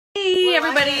Hey,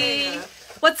 everybody.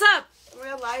 What's up?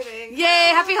 We're living. Yay,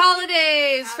 happy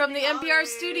holidays from the MPR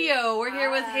studio. We're here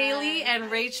with Hayley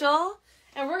and Rachel,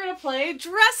 and we're going to play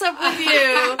Dress Up With You.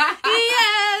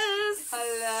 Yes.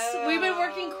 Hello. We've been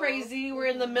working crazy. We're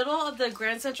in the middle of the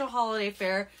Grand Central Holiday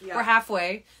Fair. Yeah. We're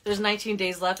halfway. There's 19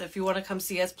 days left. If you want to come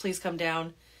see us, please come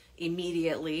down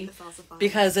immediately. It's also fun.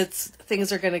 Because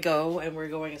things are going to go, and we're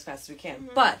going as fast as we can.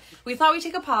 Mm-hmm. But we thought we'd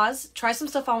take a pause, try some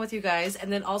stuff on with you guys, and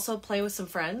then also play with some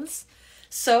friends.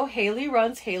 So Hayley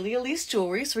runs Hayley Elise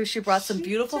Jewellery, so she brought some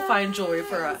beautiful fine jewelry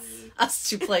for us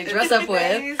to play dress up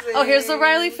with. Oh, here's the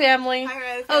Riley family. Hi,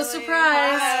 Riley family. Oh,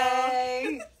 surprise.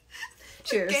 Hi.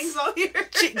 Cheers. Gang's all here.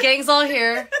 Gang's all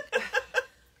here.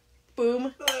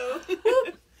 Boom. Hello.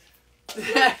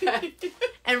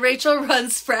 And Rachel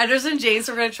runs Spratters and Jayne,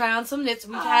 so we're going to try on some knits.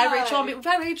 We've had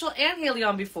Rachel and Hayley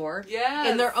on before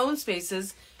in their own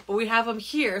spaces, but we have them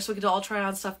here so we can all try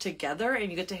on stuff together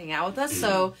and you get to hang out with us.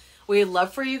 So we'd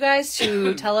love for you guys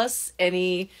to tell us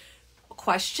any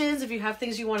questions. If you have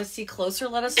things you want to see closer,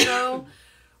 let us know.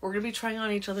 We're going to be trying on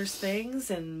each other's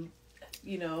things and,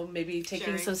 you know, maybe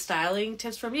taking some styling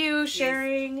tips from you,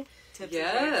 sharing.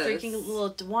 Yes. Drinking a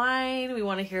little wine. We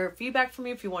want to hear feedback from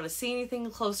you. If you want to see anything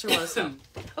closer, let us know.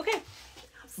 Okay.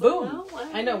 Boom.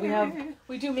 I know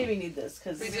we do maybe need this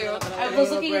because I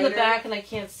was looking in the back and I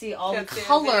can't see all the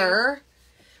color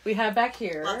we have back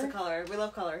here. Lots of color. We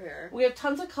love color here. We have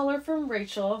tons of color from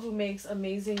Rachel, who makes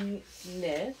amazing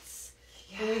knits.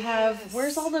 Yes. And we have,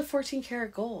 where's all the 14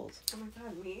 karat gold? Oh my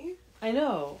god, me? I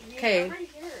know. Okay. Right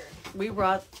here. We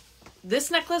brought this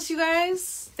necklace, you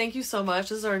guys. Thank you so much.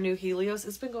 This is our new Helios.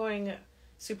 It's been going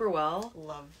super well.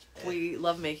 Loved it. We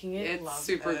love making it. It's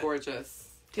super gorgeous.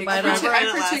 I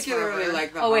particularly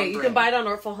like the you can buy it on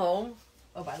Artful Home.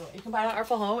 Oh, by the way, you can buy it on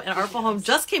Artful Home, and Artful Home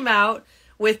just came out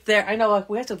with their. I know,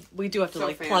 we do have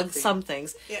to plug some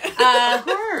things. Yeah. Of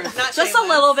course, not just a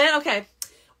little bit. Okay,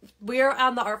 we are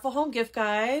on the Artful Home gift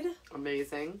guide.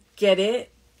 Amazing. Get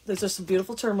it? Those are some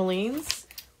beautiful tourmalines.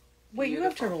 Wait, you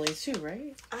have tourmalines too,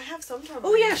 right? I have some tourmalines.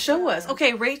 Oh yeah, show us.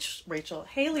 Okay, Rachel,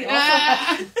 Hayley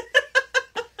also.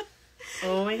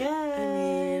 Oh my god. I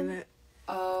mean,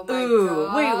 oh my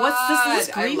god. Wait, what's this? Is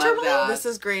this green tourmaline? This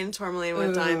is green tourmaline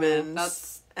with diamonds.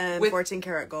 And 14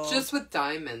 karat gold. Just with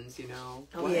diamonds, you know.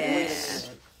 Oh, yeah.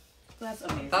 That's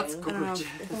amazing. That's gorgeous.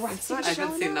 I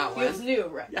haven't seen that one. It's new,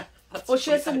 right? Yeah. Well,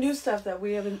 she has some new stuff that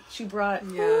we haven't. She brought.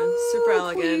 Yeah, super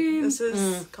elegant. Queen. This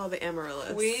is called the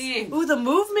Amaryllis. Ooh, the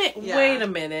movement. Yeah. Wait a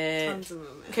minute. Tons of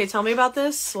movement. Okay, tell me about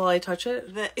this while I touch it.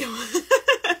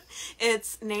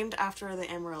 It's named after the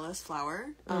amaryllis flower.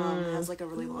 It has like a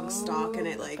really long stalk and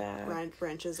it like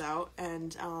branches out.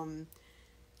 And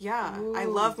I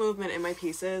love movement in my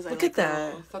pieces. Look at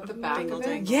that. Is that the back of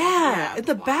it? Yeah.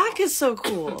 The back is so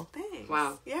cool. Thanks.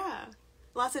 Wow. Yeah.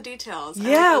 Lots of details.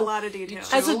 Yeah. A lot of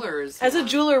details. As a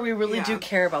jeweler, we really do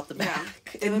care about the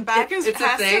back. Yeah. And the back is it's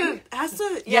a thing? Has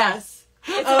to yes.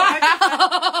 Good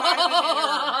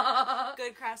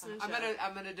craftsmanship.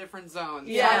 I'm in a different zone.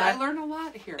 Yeah. So I learned a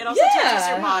lot here. It also touches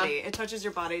your body. It touches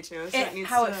your body too. So it needs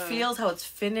how it feels, how it's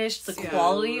finished, the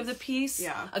quality of the piece.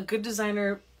 Yeah. A good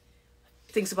designer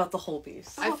thinks about the whole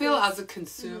piece. I feel as a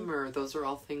consumer, those are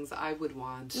all things I would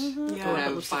want when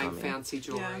I would find fancy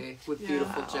jewelry with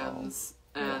beautiful gems.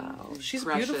 And she's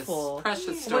precious, beautiful.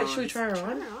 Precious stones. Wait, should we try her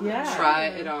on? Yeah. Try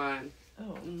it on.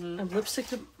 Oh, and lipstick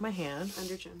to my hand.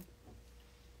 Under chin.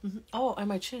 Oh, on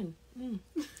my chin.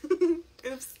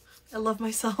 Oops. I love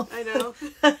myself. I know.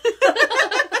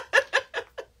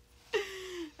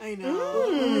 I know.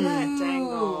 Look at that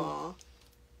dangle.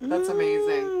 That's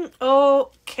amazing.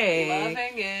 Okay.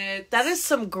 Loving it. That is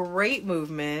some great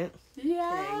movement.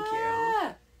 Yeah. Thank you.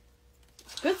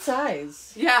 Good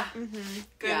size. Yeah.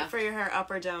 Good for your hair, up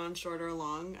or down, short or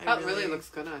long. That really looks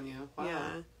good on you. Wow.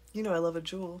 Yeah. You know I love a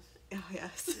jewel. Oh,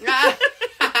 yes.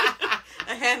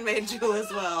 A handmade jewel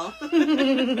as well. Oh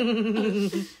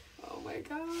my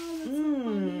god. That's so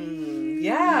funny.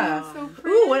 Yeah. So pretty.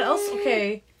 Ooh, what else?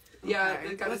 Okay. Yeah,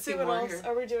 I gotta Let's see what more else here.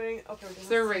 are we doing? Okay, we're doing Is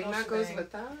there a ring that goes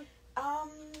with that? I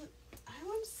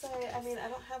would say, I mean, I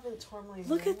don't have a tourmaline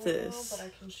Look ring at this. but I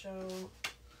can show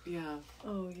Yeah.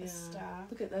 Oh yeah. a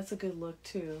stack. Look at that's a good look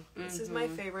too. This is my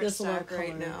favorite There's a lot of stack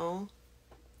right color. now.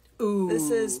 Ooh. This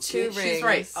is two rings. She's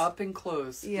right, up and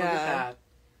close. Yeah. Look at that.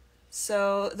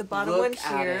 So the bottom Look one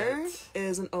at here it.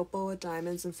 is an opal with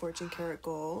diamonds and 14 karat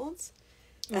golds.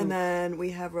 And then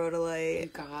we have rhodolite You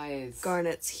guys.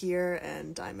 garnets here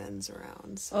and diamonds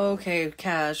around. So. Okay,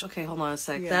 Cash. Okay, hold on a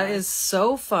sec. Yeah. That is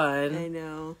so fun. I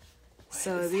know. What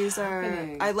So is these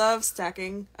happening? are. I love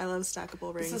stacking. I love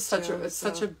stackable rings. This is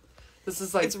such a This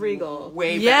is like it's regal.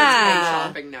 Way better than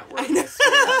Shopping Network.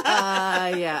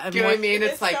 I yeah. Do you know what I mean?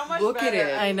 It's like, so look better. at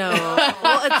it. I know.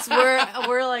 Well, it's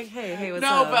we're like, hey, what's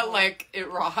up? No, but like it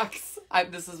rocks.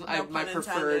 This is my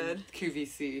preferred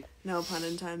QVC. No pun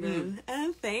intended.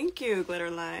 And thank you,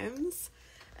 Glitter Limes.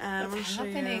 And What's I'm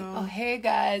happening? you... Oh, hey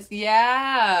guys.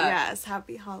 Yeah. Yes,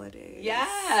 happy holidays.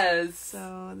 Yes.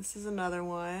 So this is another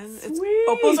one. Sweet.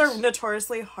 Opals are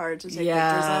notoriously hard to take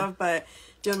pictures of, but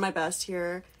doing my best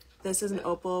here. This is an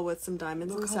opal with some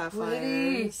diamonds and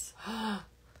sapphires.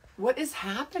 What is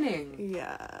happening?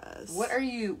 Yes.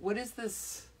 What is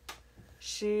this?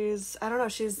 I don't know,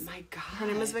 my God. Her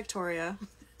name is Victoria.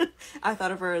 I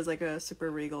thought of her as like a super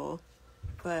regal,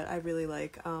 but I really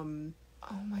like, oh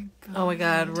my God. Oh my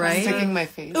God, right? I'm sticking my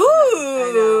face.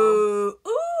 Ooh.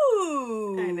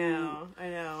 I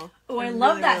know. Oh, I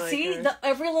love really, that. See,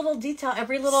 every little detail,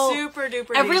 every little super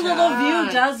duper every detail. little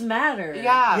view does matter.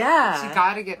 Yeah. You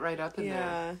gotta get right up in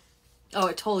there. Oh,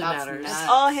 it totally matters. It's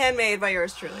all handmade by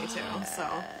yours truly too. So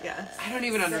yes. I don't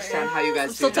even understand how you guys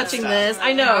I'm still touching this. Stuff.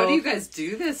 I know. How do you guys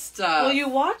do this stuff? Well, you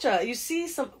watch it. You see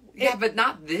some. Yeah, but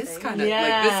not this kind of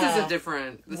like this is a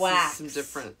different wax. Is some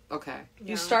different. Okay.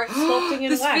 You start sculpting in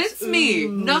this wax. This fits me.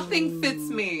 Nothing fits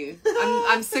me.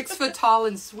 I'm 6 foot tall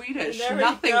and Swedish.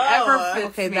 Nothing ever fits me.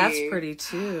 Okay, that's pretty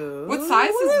too. What size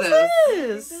is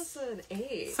this? This is an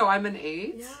 8. So I'm an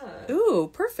 8? Yeah.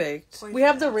 Ooh, perfect. We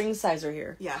have the ring sizer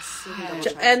here. Yes.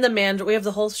 And the we have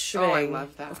the whole shebang. Oh, I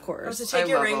love that. Of course. So to take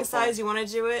your ring size, you want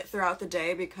to do it throughout the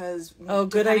day because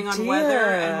depending on weather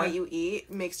and what you eat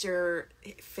makes your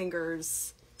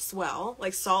fingers swell.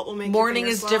 Like salt will make morning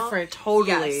your is swell. different,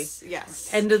 totally. Yes.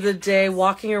 End of the day,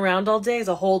 walking around all day is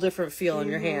a whole different feel on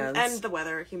your hands. And the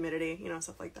weather, humidity,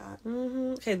 stuff like that.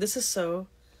 Okay, this is so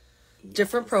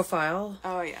different profile.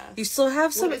 Oh yeah. You still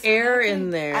have some air in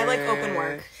there. I like open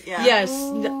work. Yeah. Yes,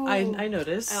 I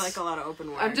noticed. I like a lot of open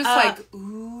work. I'm just like,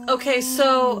 ooh. Okay,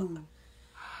 so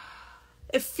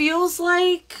it feels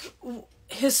like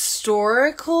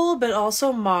historical but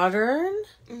also modern.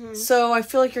 So I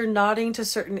feel like you're nodding to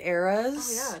certain eras.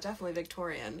 Oh yeah, definitely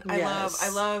Victorian. Yes. I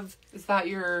love Is that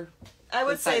your I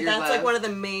would say that's like one of the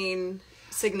main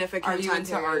significant Are you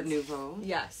into periods. Art Nouveau?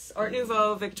 Yes. Art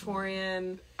Nouveau,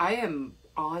 Victorian. I am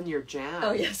on your jam.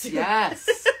 Oh yes. Yes.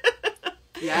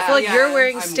 Yeah. I feel like you're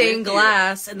wearing I'm stained with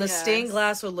glass and the stained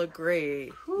glass would look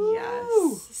great.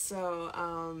 Yes. So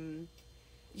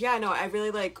yeah, no, I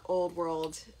really like old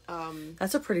world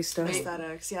That's a pretty stone.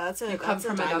 aesthetics. Yeah, that's a You come that's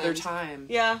from a another diamond. time.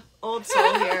 Yeah, old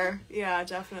soul here. Yeah,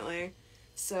 definitely.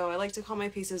 So I like to call my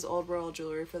pieces old world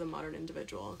jewelry for the modern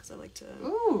individual because I like to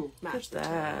match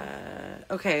that.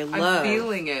 Okay, love. I'm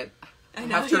feeling it. I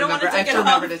know. I have to remember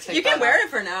to take You can that wear off. it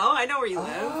for now. I know where you live.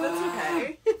 That's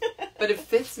okay. But it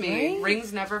fits me. Right?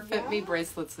 Rings never fit me.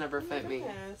 Bracelets never fit me.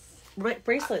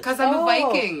 Bracelets. 'Cause I'm a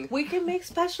Viking. We can make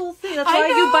special things. That's I why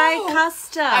you buy know.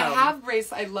 custom.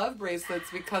 I love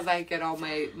bracelets because I get all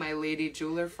my lady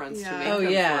jeweler friends to make them for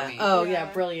me. Oh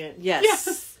yeah, brilliant.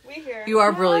 Yes. We here. You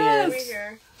are brilliant. We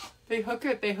here. They hook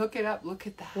it up. Look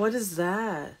at that. What is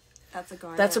that? That's a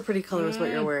garnet. That's a pretty color is what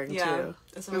you're wearing too.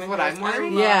 That's Is what I'm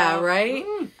wearing? Yeah, right?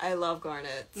 I love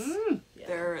garnets.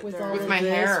 They're With my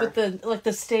hair. With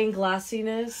the stained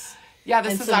glassiness. Yeah,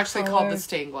 this and is some actually color. called the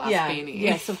stained glass beanie.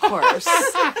 Yes, of course.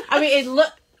 I mean,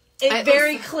 it's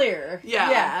very clear.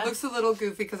 Yeah. It looks a little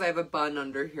goofy because I have a bun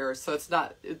under here, so it's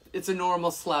not. It's a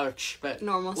normal slouch, but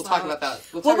we'll talk about that.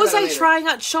 What was I trying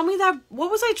on? Show me that.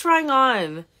 What was I trying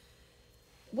on?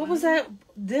 What was that?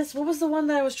 What was the one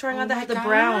that I was trying on that had the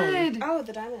brown? Oh,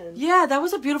 the diamond. Yeah, that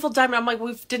was a beautiful diamond. I'm like,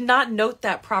 we did not note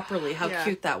that properly. How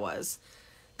cute that was.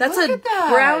 That's Look a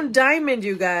brown diamond,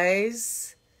 you guys.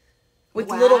 With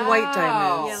little white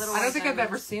diamonds. Yeah, little I don't white think I've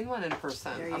diamonds. ever seen one in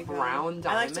person. There you A go. brown diamond.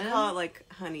 I like to call it like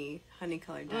honey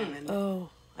colored diamond. Oh,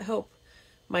 I hope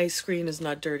my screen is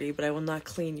not dirty, but I will not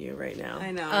clean you right now.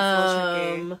 I know. It's a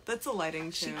little tricky. That's the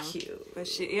lighting too. Cute.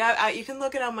 But you can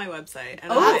look it on my website.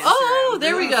 And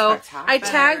There we go. I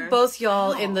tagged Better. both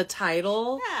y'all in the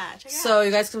title. Yeah, check it out. So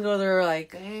you guys can go there,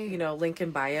 like, link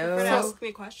in bio. You're gonna ask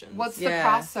me questions. What's the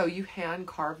process? You hand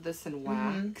carve this in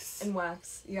wax? In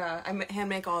wax. Yeah, I hand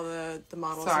make all the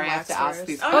models. Sorry, in I wax have to ask first.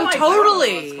 these. Oh, questions. totally.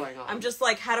 I don't know what's going on. I'm just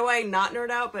like, how do I not nerd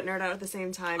out, but nerd out at the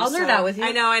same time? I'll nerd out with you.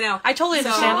 I know. I totally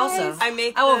understand also.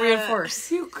 I will reinforce.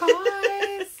 You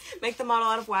guys. Make the model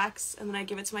out of wax, and then I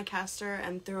give it to my caster,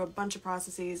 and through a bunch of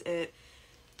processes,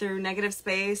 through negative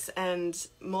space and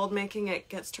mold making, it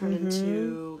gets turned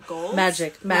into gold.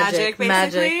 Magic, basically.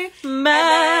 magic.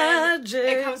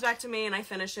 It comes back to me, and I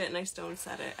finish it, and I stone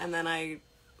set it, and then I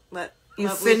let you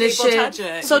lovely finish people it. touch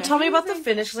it. So tell me about the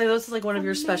finish, because I know this is like one of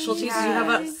your specialties. Yes. You have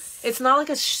It's not like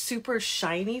a super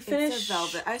shiny finish. It's a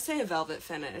velvet. I say a velvet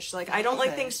finish. Like, I don't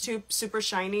like things too super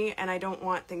shiny, and I don't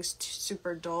want things too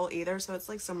super dull either. So it's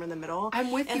like somewhere in the middle.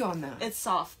 I'm with you on that. It's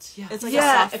soft. Yeah. It's like a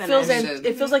soft finish.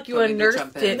 It feels like you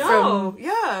unearthed it from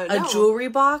a jewelry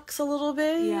box a little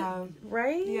bit. Yeah.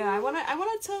 Right? Yeah, I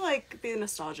wanted to like be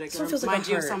nostalgic. So it or feels like remind a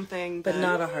you heart, of something, but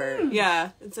not a heart. Yeah,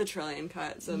 it's a trillion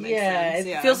cut, so it makes sense.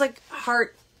 It feels like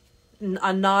heart,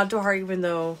 a nod to a heart, even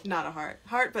though not a heart,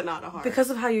 but not a heart because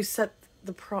of how you set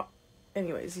the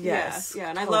Anyways, yes, yeah,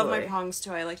 and totally. I love my prongs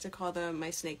too. I like to call them my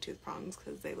snake tooth prongs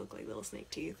because they look like little snake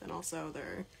teeth, and also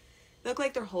they look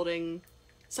like they're holding.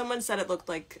 Someone said it looked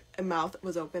like a mouth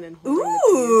was open and holding the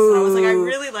piece. And I was like, I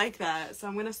really like that, so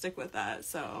I'm gonna stick with that.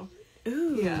 So,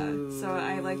 yeah. So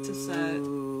I like to set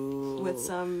with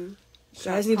some. You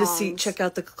guys need to check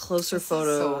out the closer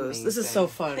photos. This is so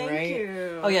fun, Thank right?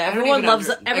 You. Oh yeah, everyone loves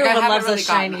a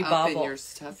shiny bauble.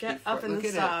 Get up in the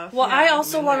stuff. Well, I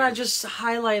also want to just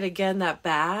highlight again that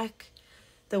back,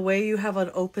 the way you have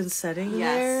an open setting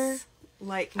there.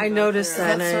 Like I noticed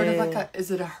that. Is that sort of like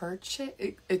is it a heart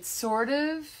shape? It's sort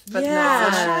of, but not.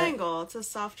 It's a triangle. It's a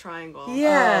soft triangle.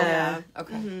 Yeah.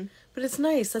 Okay. Mm-hmm. But it's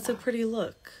nice. That's a pretty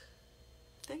look.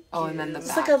 Thank you. And then the it's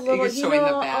back. like a little,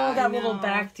 all that little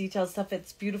back detail stuff.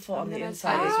 It's beautiful on the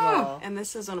inside as well. And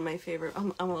this is one of my favorite.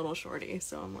 I'm a little shorty,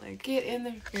 so I'm like, get in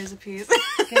there. Here's a piece.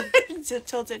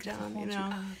 Tilt it down, you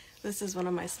know. This is one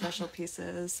of my special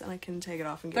pieces, and I can take it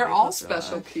off and get They're all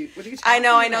special pieces. What are you talking I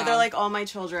about? know. They're like all my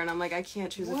children. I'm like, I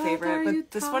can't choose a favorite,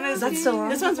 but this one is. This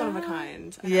one's one of a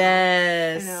kind.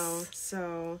 Yes. I know.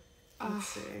 So let's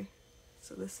see.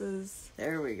 So this is.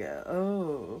 There we go.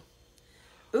 Oh.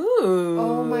 Ooh.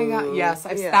 Oh my god. Yes,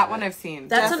 that one I've seen.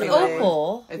 That's definitely an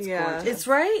opal. It's gorgeous. It's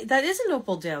right. That is an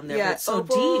opal down there. But it's so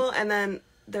opal, deep. And then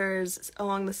there's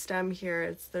along the stem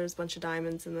here. There's a bunch of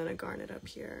diamonds and then a garnet up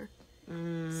here.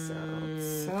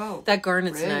 So that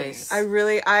garnet's nice. I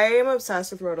am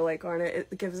obsessed with rhodolite garnet.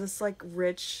 It gives us like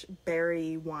rich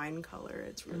berry wine color.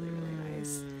 It's really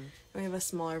nice. We have a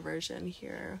smaller version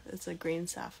here. It's a green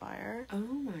sapphire. Oh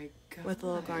my god! With a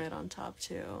little garnet on top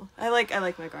too. I like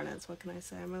my garnets. What can I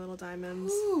say? My little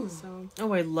diamonds. Ooh. So.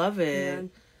 I love it. Yeah,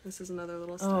 this is another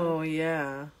little step. Oh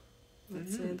yeah.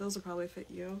 Let's see. Those will probably fit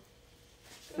you.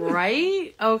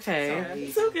 Right? Okay. Sorry.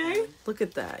 It's okay. Look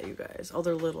at that, you guys. Oh,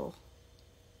 they're little.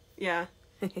 Yeah.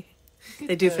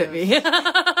 They do fit me.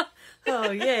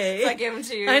 Oh, yay. So I gave them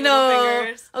to you. I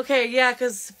know. Okay, yeah,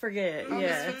 because forget. Oh,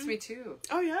 yeah. this fits me too.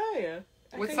 Oh, yeah.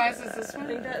 What size is this one?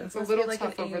 It's a little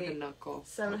tough over the knuckle.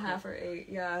 7.5 or 8,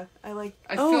 yeah. I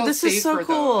feel this is so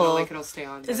cool. Though. Like it'll stay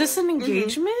on. Is this an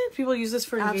engagement? People use this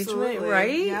for engagement,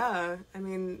 right? Yeah. I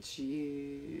mean,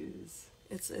 jeez.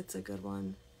 It's a good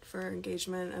one for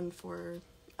engagement and for...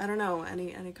 I don't know,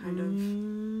 any kind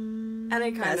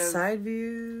of side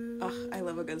view. Oh, I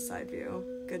love a good side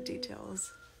view. Good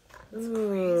details.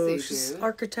 Ooh, just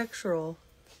architectural.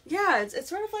 Yeah, it's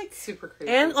sort of like super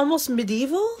crazy and almost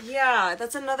medieval. Yeah,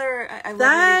 that's another. I love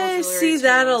I see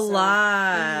that a so.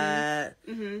 lot.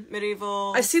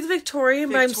 Medieval. I see the Victorian,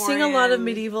 but I'm seeing a lot of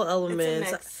medieval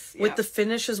elements with the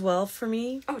finish as well. For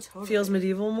me, totally feels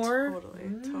medieval more.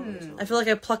 Totally. I feel like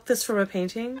I plucked this from a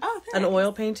painting. Oh, thanks. An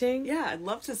oil painting. Yeah, I'd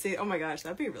love to see. Oh my gosh,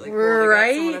 that'd be really cool.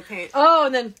 Right? To get someone to paint. Oh,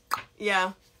 and then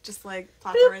just like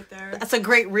plop it right there. That's a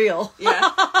great reel.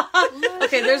 Yeah.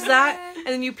 Okay, there's that, and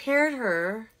then you paired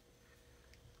her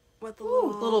with the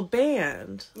little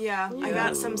band. Yeah, I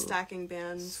got some stacking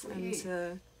bands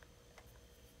and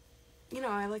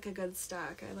I like a good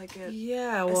stack. I like it.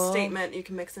 Yeah, a statement you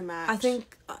can mix and match. I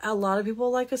think a lot of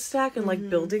people like a stack and like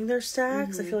building their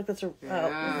stacks. I feel like that's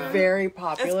very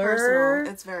popular. It's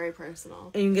personal. It's very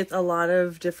personal. And you can get a lot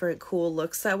of different cool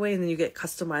looks that way, and then you get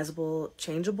customizable,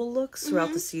 changeable looks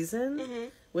throughout the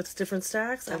season with different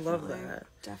stacks. Definitely. I love that.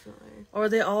 Definitely. Or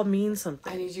they all mean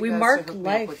something. I need you we guys mark to hook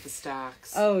life me up with the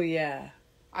stacks. Oh yeah.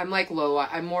 I'm like low.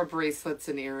 I'm more bracelets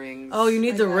and earrings. Oh, you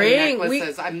need the ring.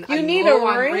 Necklaces. I'm need low a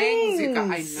on ring. rings. I know.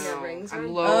 Yeah, rings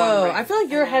I'm low on rings. I feel like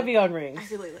you're heavy on rings.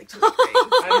 I really like to make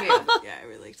rings. I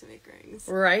really like to make rings.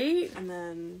 Right? And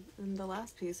then the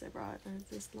last piece I brought, there's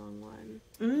this long one.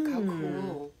 How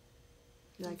cool.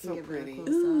 I can give pretty. her a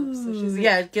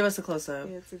close-up. So give us a close-up.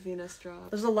 Yeah, it's a Venus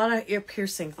drop. There's a lot of ear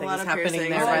piercing things happening piercings.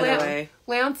 there, by the way.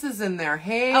 Lance is in there.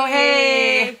 Hey. Oh,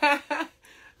 hey.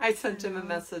 I sent him a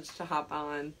message to hop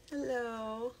on.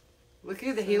 Hello. Look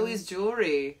at the Hayley's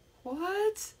jewelry.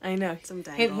 What? I know. Some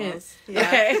dangles. Hint.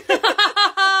 Yeah. Okay.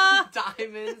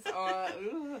 Diamonds.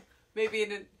 Maybe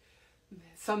in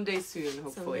Someday soon,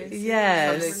 hopefully.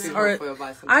 Yes. Someday soon, Or, hopefully we'll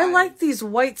buy some I diamonds. like these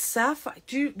white sapphire.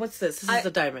 What's this? This is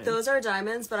a diamond. Those are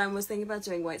diamonds, but I was thinking about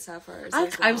doing white sapphires.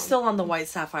 I'm still on the white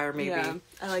sapphire, maybe. Yeah,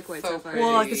 I like white sapphire.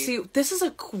 Well, I can see this is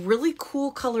a really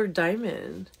cool colored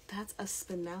diamond. That's a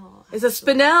spinel. It's a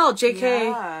spinel, JK.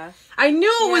 Yeah. I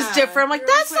knew it was different. I'm like,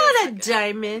 that's not a like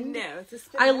diamond. No, it's a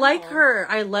spinel. I like her.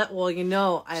 Well, you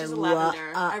know, I She's a love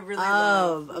lavender. I really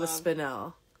love a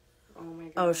spinel. Oh my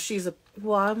god. Oh, she's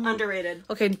I'm underrated.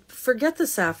 Okay, forget the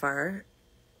sapphire.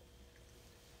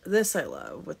 This I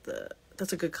love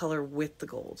that's a good color with the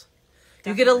gold.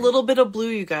 Definitely. You get a little bit of blue,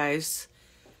 you guys.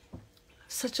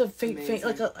 Such a faint,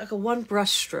 like a one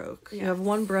brush stroke. Yes. You have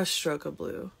one brush stroke of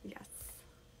blue. Yes.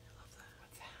 I love that.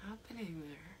 What's happening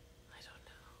there? I don't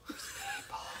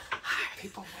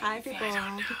know. Hi, people.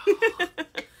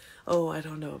 Oh, I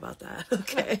don't know about that.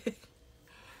 Okay.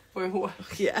 Wait, what?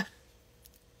 Yeah.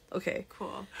 Okay.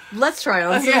 Cool. Let's try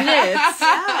on some knits.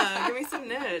 Yeah, give me some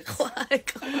knits.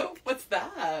 What's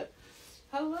that?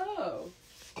 Hello.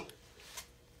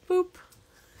 Boop.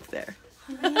 There.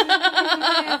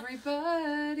 Hi,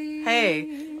 everybody.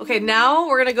 Hey. Okay, now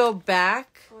we're gonna go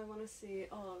back. Oh, I want to see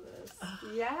all of this.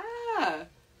 Yeah.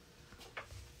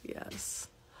 Yes.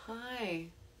 Hi.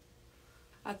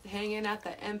 Hanging at the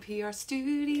MPR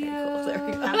studio. Okay, cool. There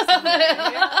we go.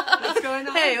 What's going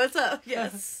on? Hey, what's up?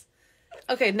 Yes.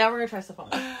 Okay, now we're gonna try stuff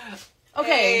on.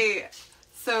 Okay. Hey,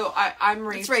 so I'm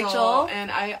Rachel. It's Rachel.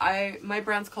 And my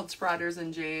brand's called Spratters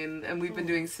and Jayne, and we've been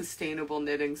doing sustainable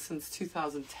knitting since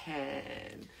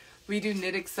 2010. We do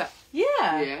knit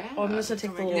Yeah. Oh, I'm just gonna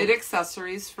take the knit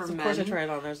accessories for men. Of course I try it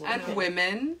on. There's and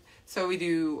women. So we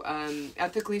do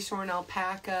ethically shorn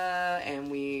alpaca, and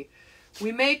we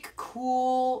make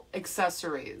cool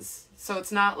accessories. So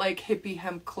it's not like hippie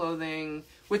hemp clothing,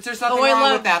 which there's nothing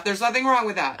wrong with that. There's nothing wrong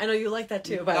with that. I know you like that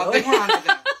too, by the way. Nothing wrong with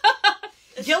that.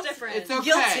 It's different. It's okay.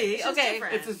 Guilty. It's okay.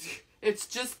 different. It's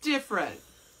just different.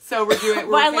 So we're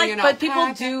doing. But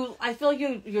people do. I feel like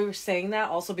you're saying that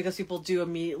also because people do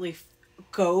immediately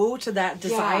go to that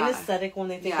design aesthetic when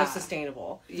they think of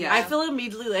sustainable. Yeah. I feel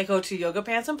immediately I go to yoga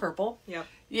pants in purple. Yep.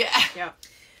 Yeah. Yep.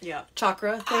 Yeah.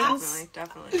 Chakra things.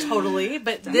 Definitely. Totally.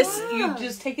 But this, you've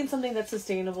just taken something that's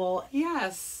sustainable.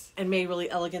 Yes. And made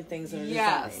really elegant things that are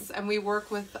Yes. And we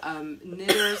work with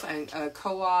knitters and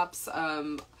co-ops.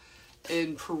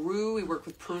 In Peru, we work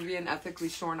with Peruvian ethically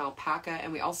shorn alpaca,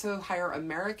 and we also hire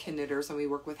American knitters, and we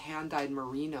work with hand-dyed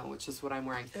merino, which is what I'm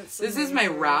wearing. This is my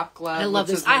wrap glove. I love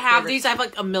this. I have these. I have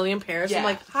like a million pairs. Yeah. I'm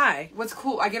like, hi. What's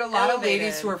cool, I get a lot of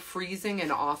ladies who are freezing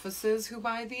in offices who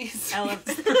buy these. Kind of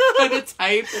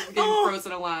type and getting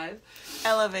frozen alive.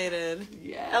 Elevated.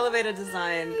 Yeah. Elevated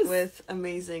design with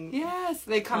amazing. Yes,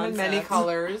 they come in many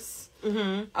colors.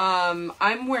 Mm-hmm.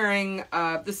 I'm wearing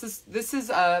this is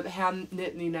hand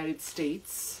knit in the United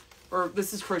States, or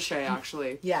this is crochet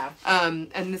actually. Yeah.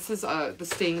 And this is the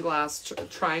stained glass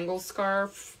triangle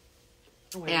scarf.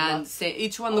 Oh, and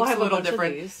each one looks a little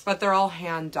different, but they're all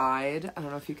hand dyed. I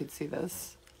don't know if you could see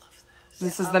this.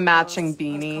 This is the matching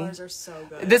beanie. Those colors are so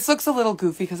good. This looks a little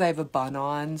goofy because I have a bun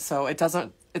on, so it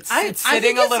doesn't. It's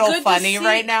sitting a little funny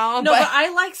right now. No, but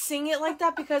I like seeing it like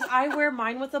that because I wear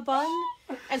mine with a bun,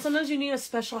 and sometimes you need a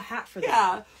special hat for that.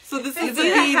 Yeah. So this is a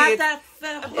beanie. It's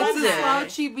a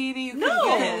slouchy beanie. You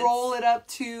can roll it up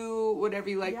to whatever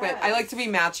you like. Yes. But I like to be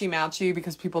matchy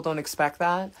because people don't expect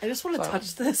that. I just want to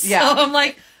touch this. Yeah. So I'm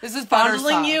like, this is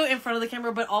fondling you in front of the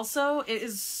camera, but also it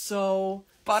is so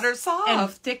butter soft and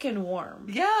thick and warm.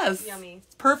 Yes. Yummy.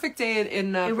 It's perfect day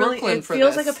in Brooklyn for this. It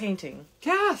feels like a painting.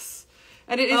 Yes.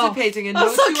 And it is a painting, and so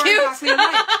two cute. are exactly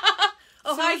alike.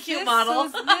 Oh, hi, cute model.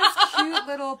 So this cute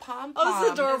little pom-pom. Oh,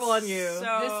 it's adorable on you.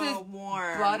 So this is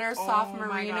warm. Butter soft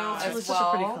merino as well. Such a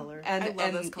pretty color. And, I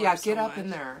love this color get so up in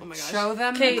much. there. Oh my gosh. Show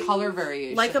them the color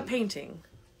variation. Like a painting.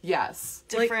 Yes.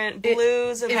 Different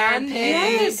blues and pinks.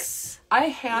 Yes. I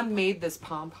handmade this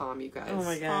pom-pom, you guys. Oh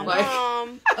my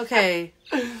god. Okay.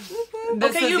 You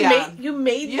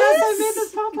made this? Yes, I made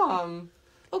this pom-pom.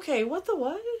 Okay, what the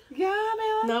what? Yeah,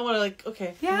 man. Now I want to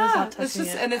okay. Yeah, it's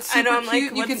just and it's super I know, I'm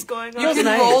cute. like, what's going on? You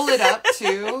can roll it up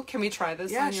too. Can we try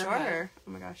this? Yeah, on your sure. head?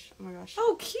 Oh my gosh. Oh my gosh.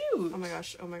 Oh, cute. Oh my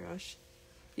gosh. Oh my gosh.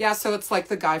 Yeah, so it's like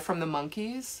the guy from the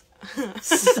Monkees.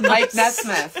 Mike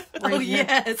Nesmith. Oh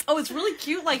yes. Oh, it's really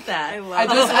cute like that. I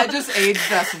love it. I just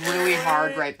aged us really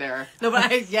hard right there. No, but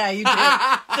you did.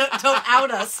 don't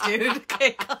out us, dude.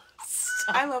 Okay.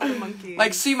 I love the Monkees.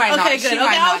 Like she might not. She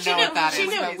might not know what that is,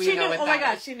 but we know what that is. Oh my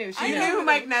god, she knew. You knew who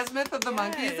Mike Nesmith of the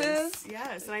Monkees is?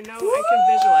 Yes, and I know I can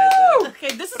visualize it.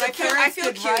 Okay, this is I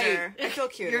feel cuter. I feel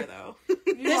cuter though.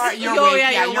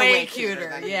 You're way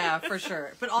cuter. Yeah, for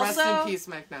sure. But also, rest in peace,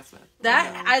 Mike Nesmith.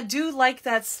 That I do like.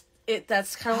 That's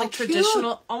that's kind of How like cute.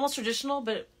 traditional, almost traditional,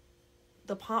 but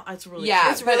the pom, it's really Yeah,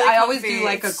 cute. It's really but I always comfy. do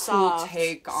like a It's cool soft.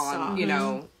 take on, Soft. you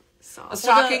know, Soft. a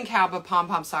stocking cap, a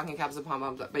pom-pom stocking cap's a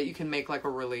pom-pom, but you can make like a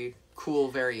really cool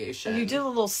variation. And you did a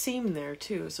little seam there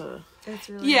too, so It's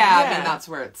really Yeah, I Yeah. mean, that's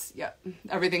where it's,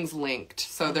 everything's linked.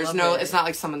 So there's love no, it. it's not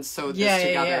like someone sewed Yeah, this yeah,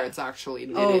 together. yeah. It's actually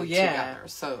knitted Oh, yeah. together.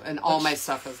 So, and all my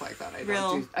stuff is like that. I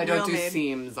don't Real do made.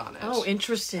 seams on it. oh,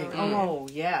 interesting. Oh,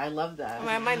 yeah, I love that.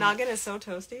 My noggin is so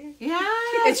toasty. yeah.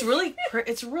 It's really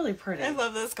pretty. I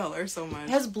love this color so much. It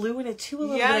has blue in it too a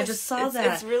little bit. I Yes, just saw it's-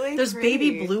 that. it's really There's pretty.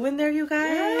 baby blue in there, you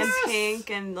guys. And pink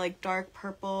and like dark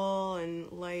purple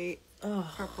and light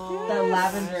purple. That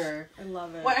lavender. I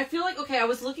love it. Well, I feel like, okay, I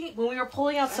was looking, when we were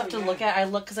pulling out stuff to look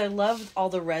at, because I loved all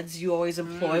the reds you always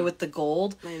employ with the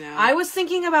gold. I know. I was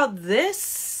thinking about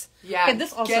this. Yeah. And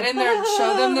this also- Get in there and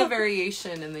show them the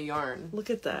variation in the yarn.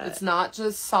 Look at that. It's not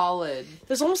just solid.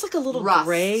 There's almost like a little Rust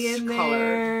gray in colored.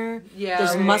 there. Yeah.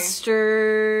 There's Right.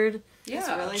 mustard,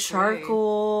 Yeah. really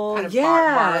charcoal. kind of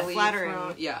barley Flattering.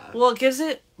 from- yeah. Well, it gives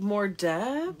it more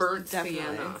depth. Burnt Definitely.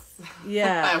 sienna.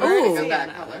 Yeah. I'm wearing Ooh.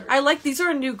 that color. I like, these are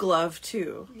a new glove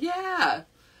too. Yeah.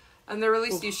 And they're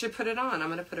really, you should put it on. I'm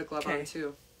going to put a glove on Okay.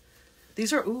 too.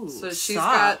 These are, ooh, So she's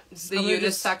soft. got the I'm gonna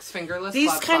just- unisex fingerless These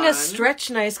glove kind on. of stretch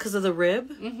nice because of the rib.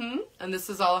 Mm-hmm. And this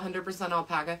is all 100%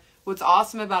 alpaca. What's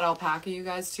awesome about alpaca, you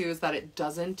guys, too, is that it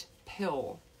doesn't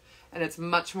pill. And it's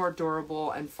much more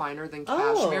durable and finer than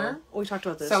cashmere. Oh, we talked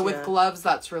about this. So with yeah. gloves,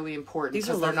 that's really important These are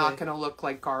because they're not lovely. going to look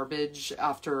like garbage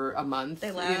after a month. They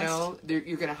You last. know, you're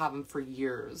going to have them for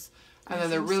years. And then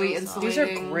they're really so soft.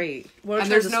 insulating. These are great. Wanna And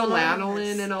try there's this no one on?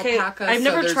 lanolin in Okay, alpaca. I've so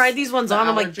never there's tried these ones the on.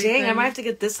 I'm like, allergy dang, I thing. might have to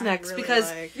get this next really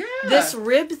because like- Yeah. this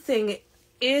rib thing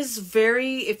is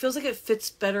very. It feels like it fits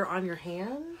better on your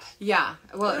hand. Yeah.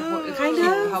 Well, it Kind it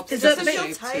of. helps Is with that the big-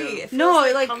 shape, tight. too. It feels No,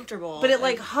 like it like comfortable. but it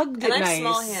like hugged and it I have nice.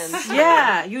 small hands.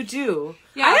 Yeah, you do.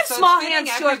 Yeah, I have so small it's fitting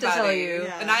hands too. I have to tell everybody. you.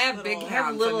 Yeah. And I have big Little. hands, I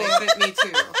have little- and they fit me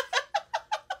too.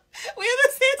 We have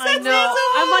the same I size know. hands.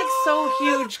 I'm like so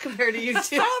huge compared to you two.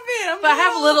 Stop it. I'm But I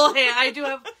have little. little hand. I do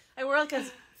have. I wear like a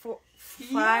 5.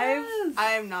 Yes.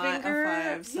 I am not Finger.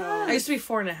 a 5, so I used to be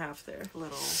 4.5 there.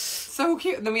 little. So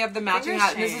cute. And then we have the matching Fingers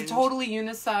hat. This is change. totally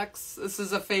unisex. This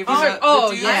is a favorite. Oh,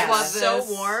 the dudes yeah. love this. So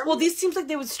warm. Well, these seems like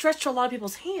they would stretch to a lot of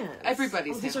people's hands.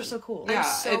 Everybody's These are hands. so cool. Yeah,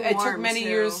 so it took warm, many too.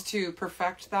 years to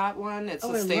perfect that one. It's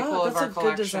Oh, a I staple love. of That's our a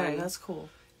collection. good design. That's cool.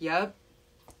 Yep.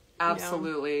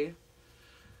 Absolutely.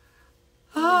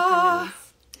 Oh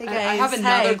Hey I have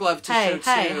another glove to show,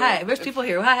 Hi, too. hi. There's people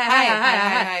here. Hi, hi, Hi, hi, hi, hi,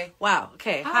 hi, hi. Wow.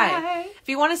 Okay. Hi. Hi. If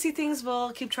you want to see things,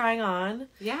 we'll keep trying on.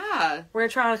 Yeah. We're gonna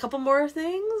try on a couple more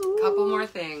things. Ooh. Couple more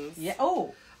things. Yeah.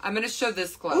 Oh. I'm gonna show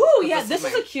this glove. Ooh. 'cause Yeah. This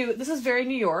is my- a cute. This is very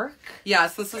New York.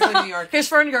 Yes, this is a New York. Here's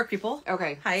for our New York people.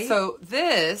 Okay. Hi. So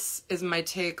this is my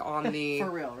take on the.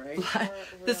 real, right?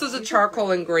 This is a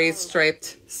charcoal and gray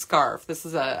striped scarf. This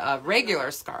is a regular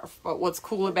scarf, but what's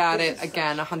cool about it,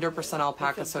 again, 100%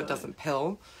 alpaca, so it doesn't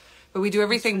pill. But we do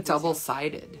everything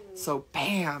double-sided. So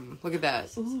bam, look at that.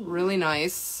 Really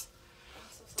nice.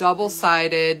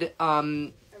 Double-sided.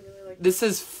 This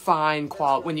is fine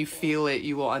quality. When you feel it,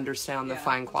 you will understand the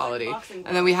fine quality.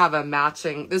 And then we have a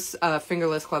matching. This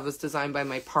fingerless glove was designed by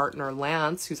my partner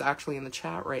Lance, who's actually in the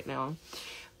chat right now.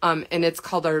 And it's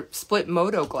called our split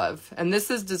moto glove. And this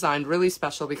is designed really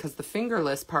special because the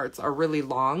fingerless parts are really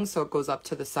long, so it goes up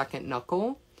to the second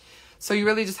knuckle. So you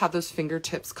really just have those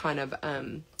fingertips kind of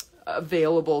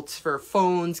available for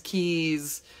phones,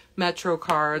 keys, Metro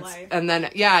cards. Life. And then,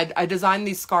 yeah, I designed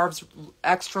these scarves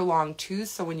extra long too,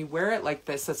 so when you wear it like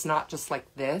this, it's not just like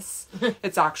this.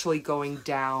 It's actually going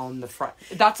down the front.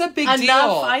 That's a big deal.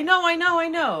 I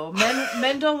know.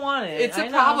 Men don't want it. It's I a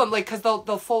know. problem, like, because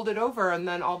they'll fold it over, and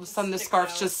then all of a sudden the Stick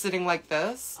scarf's out. just sitting like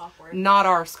this. Awkward. Not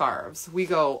our scarves. We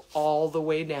go all the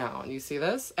way down. You see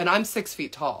this? And I'm 6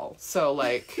 feet tall, so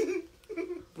like,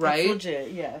 right? That's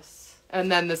legit. Yes. And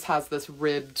then this has this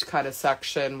ribbed kind of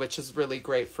section, which is really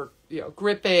great for,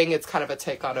 gripping. It's kind of a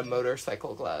take on a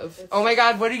motorcycle glove. Oh my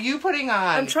God, what are you putting on?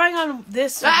 I'm trying on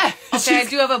this. Ah, Okay, I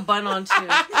do have a bun on too.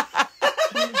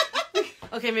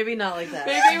 Okay, maybe not like that.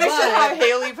 Maybe we should But- have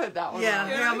Hayley put that one Yeah, on.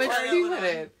 here, I'm gonna Where try you that put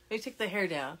one it. Maybe take the hair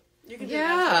down. You can do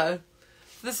that. Yeah.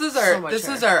 This is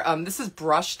this is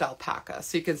brushed alpaca.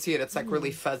 So you can see it. It's like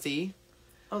really fuzzy.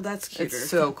 Oh, that's cuter. It's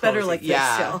so better cozy. like this.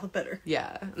 Yeah. Yeah, better.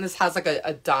 Yeah. And this has like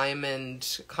a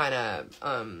diamond kind of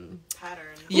Pattern.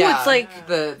 yeah. it's like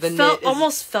the knit Felt is,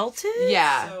 almost felted.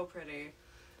 yeah. So pretty.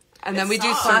 And then it's we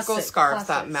do soft. circle scarves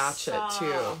Classic. that match it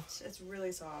too. Soft. It's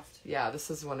really soft. Yeah, this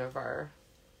is one of our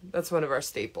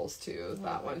staples too,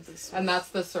 that one. And that's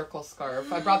the circle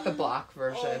scarf. I brought the black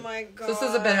version. Oh my God. So this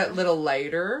is a little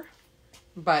lighter.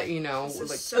 But, you know, This is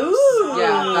like, so soft.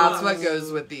 yeah, that's what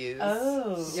goes with these.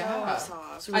 Oh. Yeah. So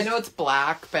soft. I know it's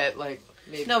black, but, like,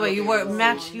 maybe... No, but you wear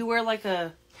match. you wear like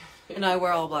a... And I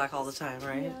wear all black all the time,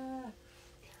 right? Yeah.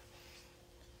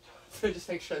 So just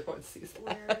make sure everyone sees that.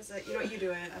 Where is it? You know what? You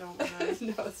do it. I don't want to.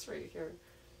 No, it's right here.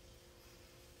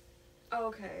 Oh,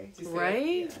 okay. Do you see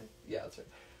Right? it? Yeah, it's right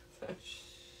there.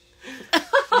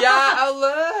 Yeah,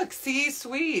 oh look! See,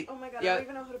 sweet. Oh my god, Yeah. I don't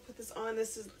even know how to put this on.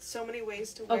 This is so many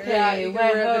ways to wear Okay, it. Yeah, you can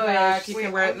wear it in the back. You Wait,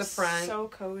 can wear it in I'm the front. So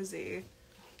cozy. You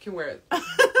can wear it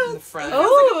in the front.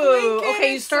 Oh, blanket. okay,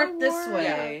 you It's start so this warm.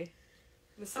 way.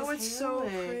 This Oh, is it's so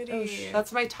Hayley. pretty.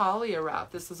 That's my Talia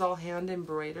wrap. This is all hand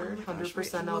embroidered, Oh my gosh, 100%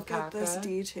 wait, look alpaca. at this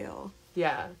detail.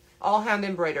 Yeah, all hand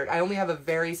embroidered. I only have a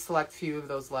very select few of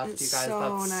those left, It's you guys.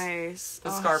 so That's nice. the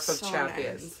Oh, scarf of so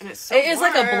champions. Nice. And it's so It is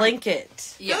like a warm.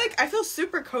 blanket. Yeah. I feel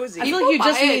super cozy. I feel like you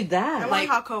just buy it. need I that. want like,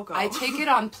 hot cocoa. I take it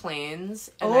on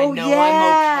planes, and Oh, I know yeah.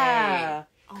 I'm okay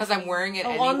because I'm wearing it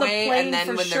Oh, on the anyway. plane And then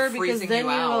for when sure, they're because freezing then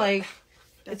you you're out, like,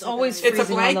 That's it's a always good It's a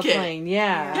freezing on the blanket. plane.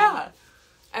 Yeah. yeah.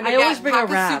 And I again, always bring a pack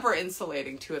is wrap. super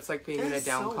insulating too. It's like being in a It's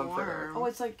down so comforter. warm. Oh,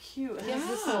 it's like cute. It has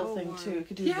this Yeah. little thing too. You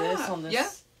could do Yeah. this on this. Yeah.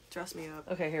 Dress me up.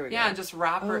 Okay, here we go. Yeah, and just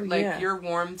wrap her Oh, like yeah. you're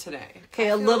warm today. Okay,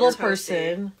 a I feel little toasty.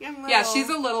 person. Yeah, I'm Yeah, little. she's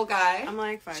a little guy. I'm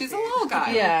like 5 She's a feet. little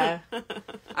guy. Yeah,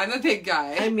 I'm a big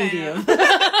guy. I'm medium.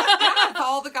 Yeah,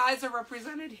 all the guys are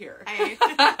represented here.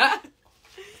 I-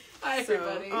 Hi,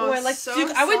 everybody. Oh, Oh, I like. so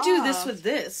I would do this soft. with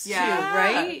this Yeah. too,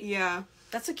 right? yeah.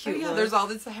 That's a Oh, cute yeah, one. there's all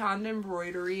this hand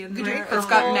embroidery in Could there. you It's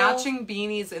got purple? matching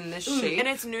beanies in this shape. And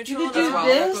it's You neutral could as do well.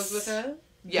 this. That goes with it.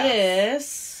 Yeah.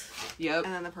 This Yep.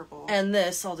 And then the purple. and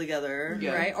this all together,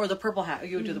 Yeah. right? Or the purple hat.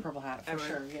 You would do the purple hat for I would,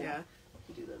 sure. Yeah. yeah.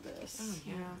 You do this.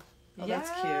 Yeah. Oh, that's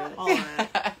cute. All of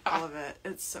it. All of it.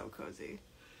 It's so cozy.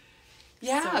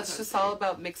 Yeah, So it's just cozy. all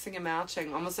about mixing and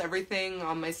matching. Almost everything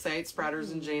on my site,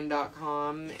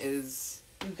 sprattersandjayne.com, is,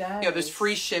 You guys. there's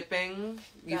free shipping.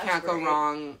 You That's can't go great.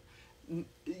 wrong.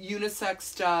 Unisex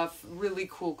stuff, really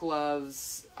cool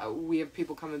gloves. We have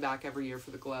people coming back every year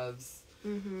for the gloves.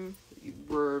 Mm-hmm.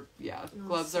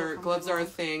 Gloves so are a comfortable.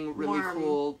 thing. Really Warm.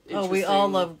 cool. Oh, we all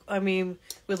interesting. love. I mean,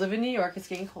 we live in New York. It's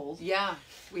getting cold. Yeah,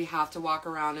 we have to walk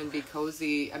around and be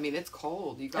cozy. I mean, it's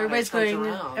cold. You gotta Everybody's trudge going.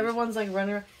 around. Everyone's like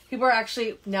running around. People are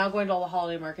actually now going to all the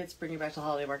holiday markets, bringing back to the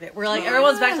holiday market. We're like,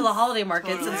 everyone's back to the holiday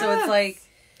markets, and so it's like,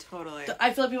 Totally.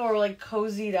 I feel like people are like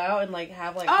cozied out and like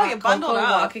have like Oh, hot yeah, bundled cocoa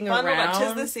up. walking Bundled around. up.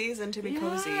 'Tis the season to be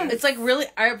cozy. It's like really.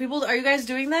 Are you guys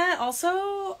doing that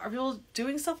also? Are people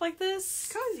doing stuff like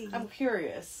this? cozy. I'm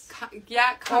curious.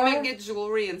 Come Or- and get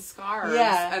jewelry and scarves.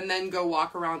 Yeah. And then go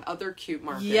walk around other cute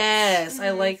markets. Yes, I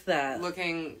like that.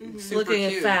 Looking super Looking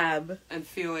cute. at fab. And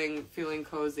feeling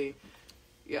cozy.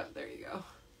 Yeah, there you go.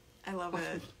 I love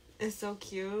it. It's so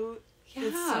cute. Yeah.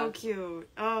 It's so cute.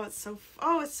 Oh, it's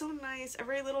so nice.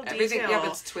 Every little Everything, detail. yeah, but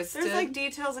it's twisted. There's like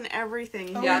details in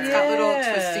everything. Oh, yeah, it's got little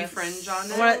yes. twisty fringe on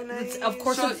it. What- nice. Of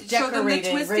course, Show- it's show them the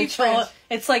decorated, twisty Rachel. fringe.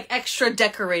 It's like extra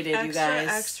decorated, Extra, you guys.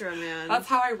 extra, man. That's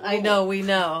how I roll. I know, we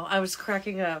know. I was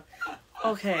cracking up.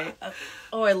 Okay.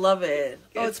 Oh, I love it.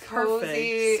 Oh, it's perfect.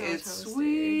 cozy, So it's toasty.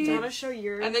 sweet. Do you want to show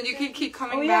your? And then you can keep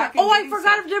coming Oh, yeah. back. and Oh, I getting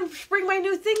forgot stuff. I didn't bring my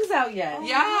new things out yet.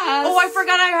 Yes. Oh, I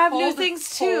forgot I have new Hold-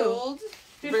 things too. hold.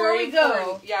 Before Very we go.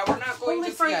 important. Yeah, we're not going Totally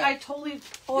just yet. I totally.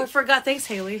 Oh, I forgot. Thanks,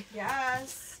 Hayley.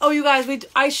 Yes. Oh, you guys,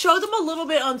 I showed them a little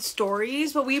bit on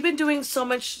stories, but we've been doing so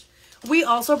much. We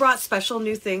also brought special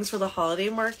new things for the holiday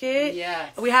market.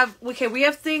 Yes. We have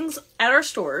things at our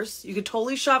stores. You can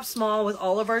totally shop small with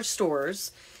all of our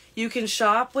stores. You can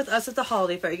shop with us at the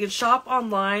holiday fair. You can shop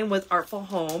online with Artful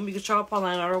Home. You can shop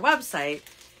online on our website.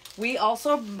 We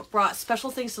also brought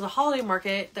special things to the holiday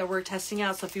market that we're testing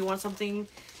out. So if you want something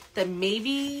that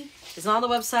maybe is not on the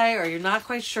website or you're not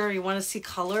quite sure, you want to see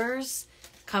colors,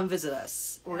 come visit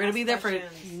us. We're going to be there for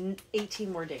questions.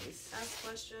 18 more days. Ask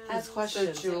questions. Ask The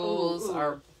questions. jewels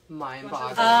are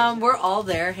mind-boggling. We're all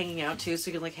there hanging out too, so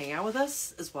you can like hang out with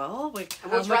us as well. Like,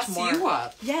 And how we'll much dress more? you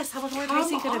up. Yes, how much more Come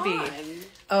enticing could it be? on.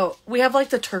 Oh, we have like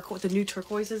the new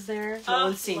turquoises there. No Oh,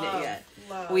 one's seen love, it yet.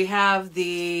 love. We have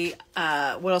the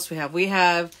what else we have? We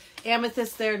have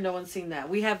amethyst there. No one's seen that.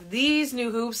 We have these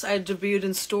new hoops I debuted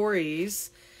in stories.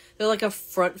 They're like a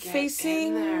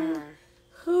front-facing Get in there.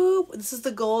 hoop. This is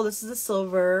the gold. This is the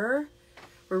silver.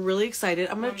 We're really excited.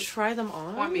 I'm gonna try them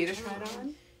on. Want me to try it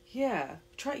on? Yeah,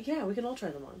 Yeah, we can all try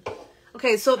them on.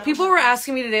 Okay, so people were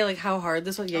asking me today like how hard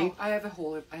this one. Yeah, Oh, I have a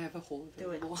hole.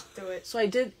 Do it. Do it. so I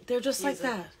did. They're just like Use it.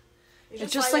 that. You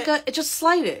It's just like it just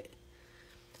slide it.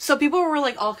 So people were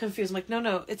like all confused. I'm like,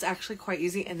 no, it's actually quite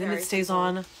easy, and then Very it stays simple.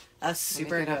 on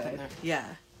super get up in good. there. Yeah,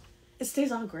 it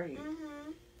stays on great.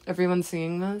 Everyone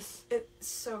seeing this? It's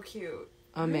so cute.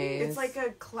 Amazing. It's like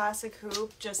a classic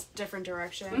hoop, just different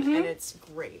direction, and it's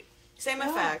great. Same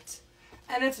effect.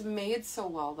 And it's made so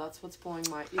well. That's what's blowing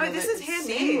my... this is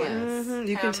handmade. Mm-hmm.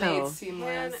 You can tell.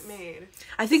 Seamless. Handmade.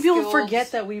 I think people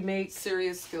forget that we make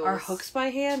serious skills. our hooks by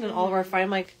hand and all of our fine,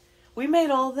 like, we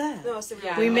made all that. No, so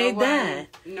we made that.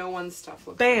 No one's stuff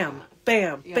looks bam, like that.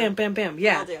 bam, bam, bam, bam.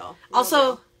 Yeah. Real deal.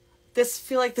 Also,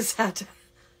 feel like this had to...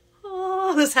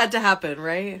 Oh, this had to happen,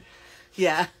 right?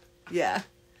 Yeah. Yeah.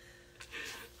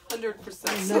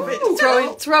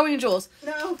 100%. Throwing jewels.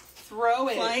 No. Throw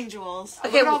it. Flying jewels.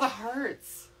 Okay, look at all the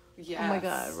hearts. Yes. Oh my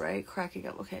god, right? Cracking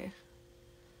up. Okay.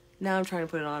 Now I'm trying to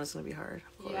put it on. It's going to be hard.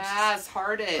 Of course. Yes,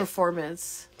 hearted.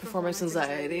 Performance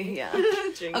anxiety. Yeah.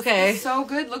 Jinx. Okay. It's so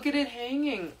good. Look at it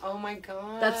hanging. Oh my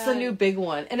god. That's the new big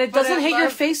one. And it doesn't hit your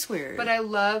face weird. But I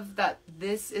love that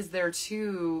this is there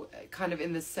too, kind of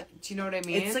in the... Do you know what I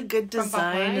mean? It's a good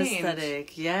design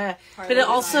aesthetic. Yeah. Part But of it the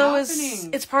also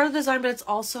design. it's part of the design, but it's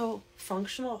also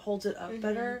functional. It holds it up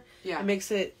better. Yeah. It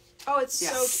makes it... Oh, it's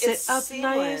so Sit it's up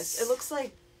seamless. nice. It looks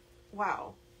like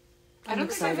wow. I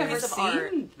don't think I've ever Piece of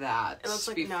art. seen that It looks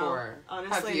like before. no.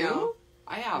 Honestly, Have you? no.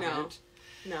 I haven't.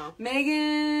 No.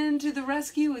 Meghan to the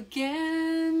rescue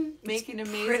again, making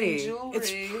amazing pretty. jewelry.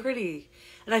 It's pretty.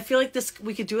 And I feel like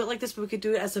we could do it like this, but we could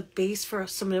do it as a base for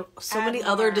so many Add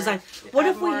other more. designs. What Add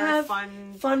if we more have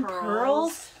fun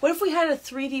pearls? What if we had a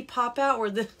 3D pop out where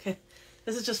this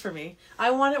is just for me.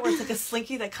 I want it where it's like a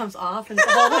slinky that comes off and it's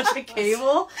a whole bunch of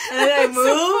cable, and then I move,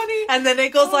 so and then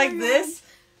it goes Oh like my this.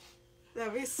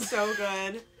 That'd be so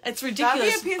good. It's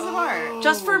ridiculous. That'd be a piece of art.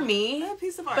 Just for me. A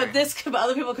piece of art. But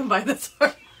other people can buy this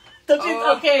art. Don't you?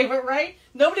 Oh. Okay, but right?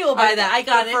 Nobody will buy that. I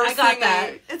got it. I got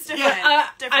that. It's different.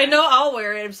 Different. I know I'll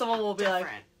wear it, and someone will be like,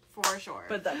 for sure.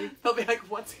 but They'll be like,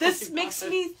 "What's this going makes on?"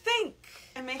 me think.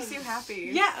 It makes you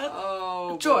happy. Yeah.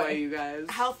 Oh, Joy. boy, you guys.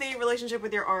 Healthy relationship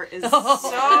with your art is so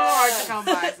hard to come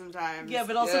by sometimes. Yeah,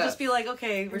 but also Yeah. just be like,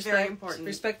 okay, Very important.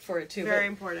 Respect for it too. Very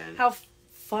but important. How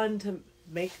fun to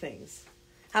make things.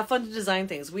 Have fun to design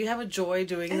things. We have a joy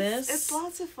doing this. It's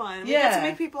lots of fun. We Yeah. get to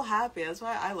make people happy. That's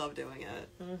why I love doing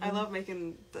it. I love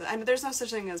making... I mean, there's no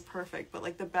such thing as perfect, but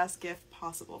like the best gift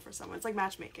possible for someone. It's like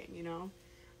matchmaking, you know?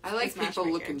 I like It's people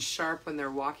matchmaking. looking sharp when they're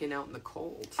walking out in the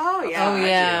cold. Oh, yeah. Oh,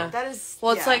 yeah. That is...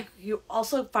 Well, it's yeah. like you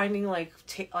also finding like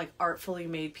artfully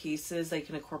made pieces that you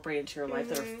can incorporate into your life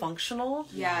that are functional.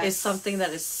 Yes. Is something that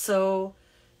is so,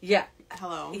 yeah,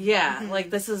 Hello. yeah.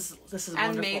 Like this is And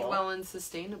wonderful. made well and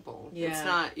sustainable. Yeah. It's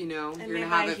not, you're made going to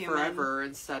by have a it human. forever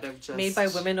instead of just... Made by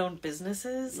women-owned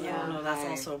businesses. I Yeah. don't know. That's Right.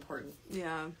 also important.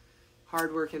 Yeah.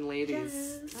 Hardworking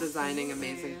ladies designing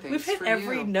amazing things. We've hit for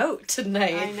every you. note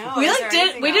tonight. I know. We Is like there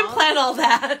anything didn't else? plan all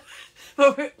that,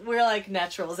 but we're like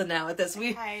naturals. And now at this,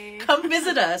 Hi. come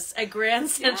visit us at Grand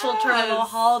Central Yes. Terminal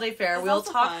Holiday Fair. It's we'll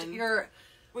also talk fun. your.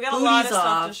 We got a lot of booties stuff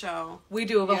off. to show. We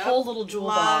do have a Yep. whole little jewel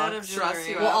Lot box. of Dress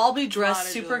jewelry. you We'll up. all be dressed Lot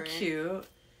of super jewelry. cute.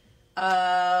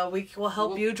 We'll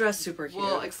help We'll- you dress super cute.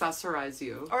 We'll accessorize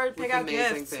you. Or with pick out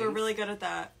amazing gifts. things. We're really good at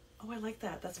that. Oh, I like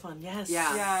that. That's fun. Yes.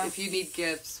 Yeah. Yes. If you need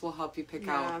gifts, we'll help you pick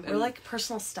Yeah. out. We're like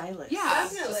personal stylists. Yeah,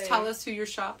 Definitely. just tell us who you're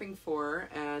shopping for,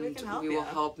 and We can help we will you.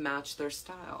 help match their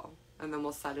style. And then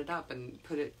we'll set it up and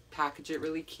package it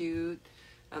really cute,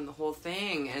 and the whole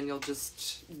thing, and you'll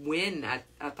just win at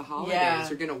the holidays. Yeah.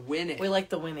 You're gonna win it. We like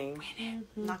the winning.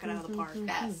 Knock it out of the park.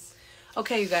 Yes.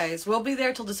 Okay, you guys, we'll be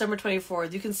there till December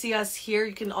 24th. You can see us here.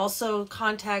 You can also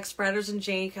contact Spratters and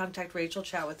Jayne. Contact Rachel,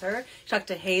 chat with her. Talk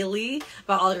to Hayley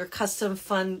about all your custom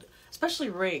fun, especially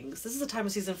rings. This is the time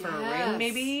of season for a ring, Yes.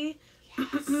 maybe.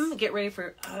 Get ready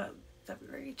for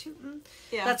February too.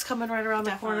 Yeah. That's coming right around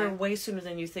the corner Definitely. way sooner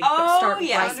than you think. Oh, Start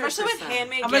yeah. right- Especially with 100%.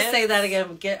 handmade I'm gifts. going to say that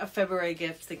again. Get a February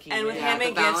gift thinking. And with yeah.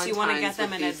 handmade the gifts, you want to get Valentines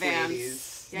them in with these advance.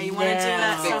 ladies. Yeah, you want to do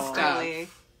that Yeah. stuff Big early.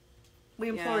 We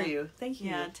implore Yeah. you. Thank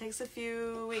you. Yeah, it takes a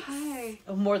few weeks.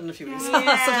 Oh, more than a few weeks.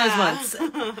 Yeah. Sometimes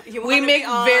months. You We wanna make be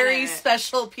on very it.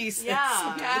 special pieces.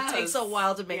 Yeah. Yes. It takes a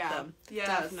while to make Yeah. them. Yes.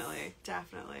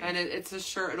 Definitely. And it's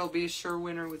it'll be a sure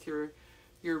winner with your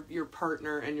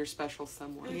partner and your special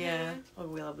someone. Yeah. Oh,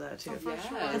 we love that too. For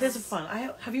sure. Yes. It is fun.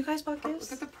 Have you guys bought Look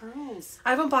gifts? at the pearls.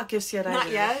 I haven't bought gifts yet. Not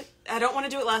either. yet. I don't want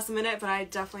to do it last minute, but I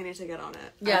definitely need to get on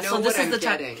it. Yeah. I know So this what is the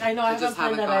I'm time. getting. I know. I I haven't just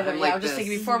planned that haven't either. gotten Yeah. like I'm just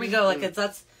thinking this. before we go. Like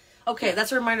that's okay. Yeah.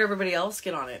 That's a reminder. Everybody else,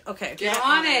 get on it. Okay. Get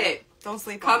on it. Don't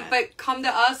sleep Come, on it. but come to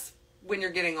us when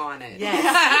you're getting on it.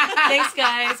 Yes. Thanks,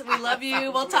 guys. We love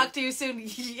you. We'll talk to you soon.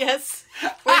 Yes.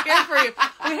 We're here for you.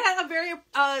 We had a very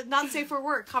not safe for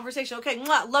work conversation. Okay.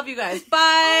 Mwah. Love you guys.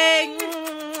 Bye.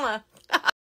 Mwah.